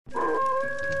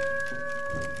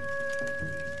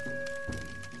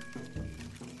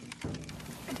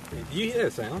You hear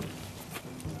that sound?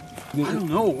 I don't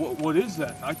know. What is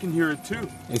that? I can hear it too.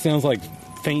 It sounds like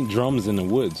faint drums in the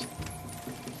woods.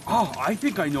 Oh, I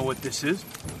think I know what this is.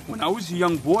 When I was a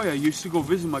young boy, I used to go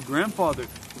visit my grandfather.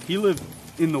 He lived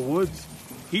in the woods.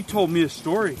 He told me a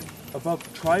story about the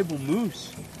tribal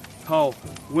moose. How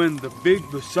when the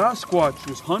Sasquatch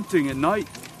was hunting at night,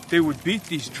 they would beat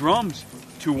these drums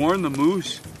to warn the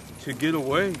moose to get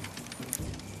away.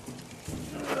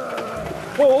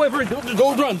 Whoa, wait,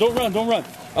 don't run.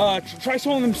 Try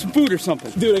showing them some food or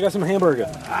something. Dude, I got some hamburger.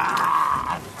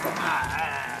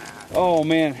 Oh,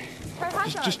 man.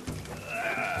 Just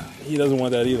He doesn't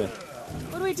want that either.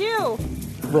 what do we do?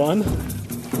 Run?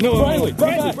 No, Riley,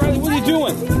 what are you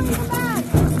doing? Come back.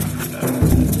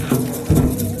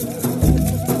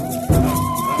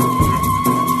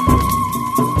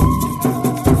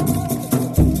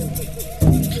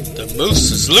 The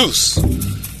moose is loose.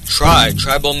 Try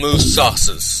tribal moose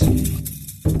sauces.